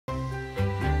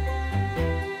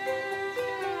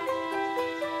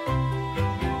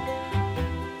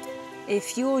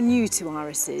If you're new to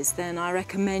irises, then I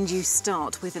recommend you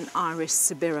start with an Iris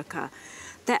sibirica.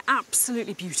 They're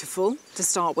absolutely beautiful to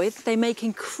start with. They make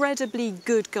incredibly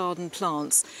good garden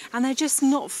plants and they're just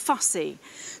not fussy.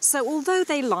 So although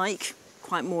they like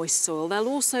quite moist soil, they'll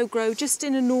also grow just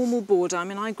in a normal border. I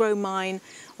mean, I grow mine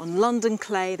on London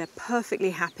clay. They're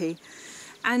perfectly happy.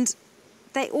 And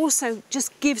they also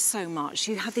just give so much.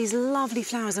 You have these lovely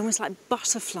flowers, almost like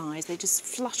butterflies. They just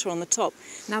flutter on the top.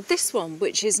 Now this one,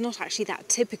 which is not actually that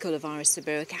typical of Iris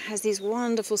sibirica, has these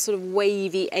wonderful sort of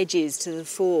wavy edges to the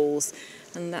falls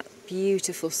and that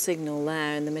beautiful signal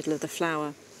there in the middle of the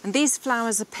flower. And these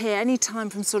flowers appear any time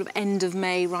from sort of end of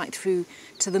May right through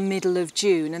to the middle of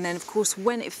June. And then of course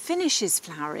when it finishes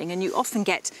flowering, and you often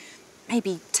get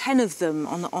maybe 10 of them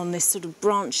on this sort of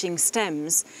branching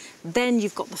stems, then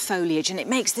you've got the foliage and it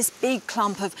makes this big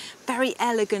clump of very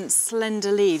elegant,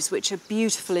 slender leaves which are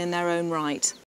beautiful in their own right.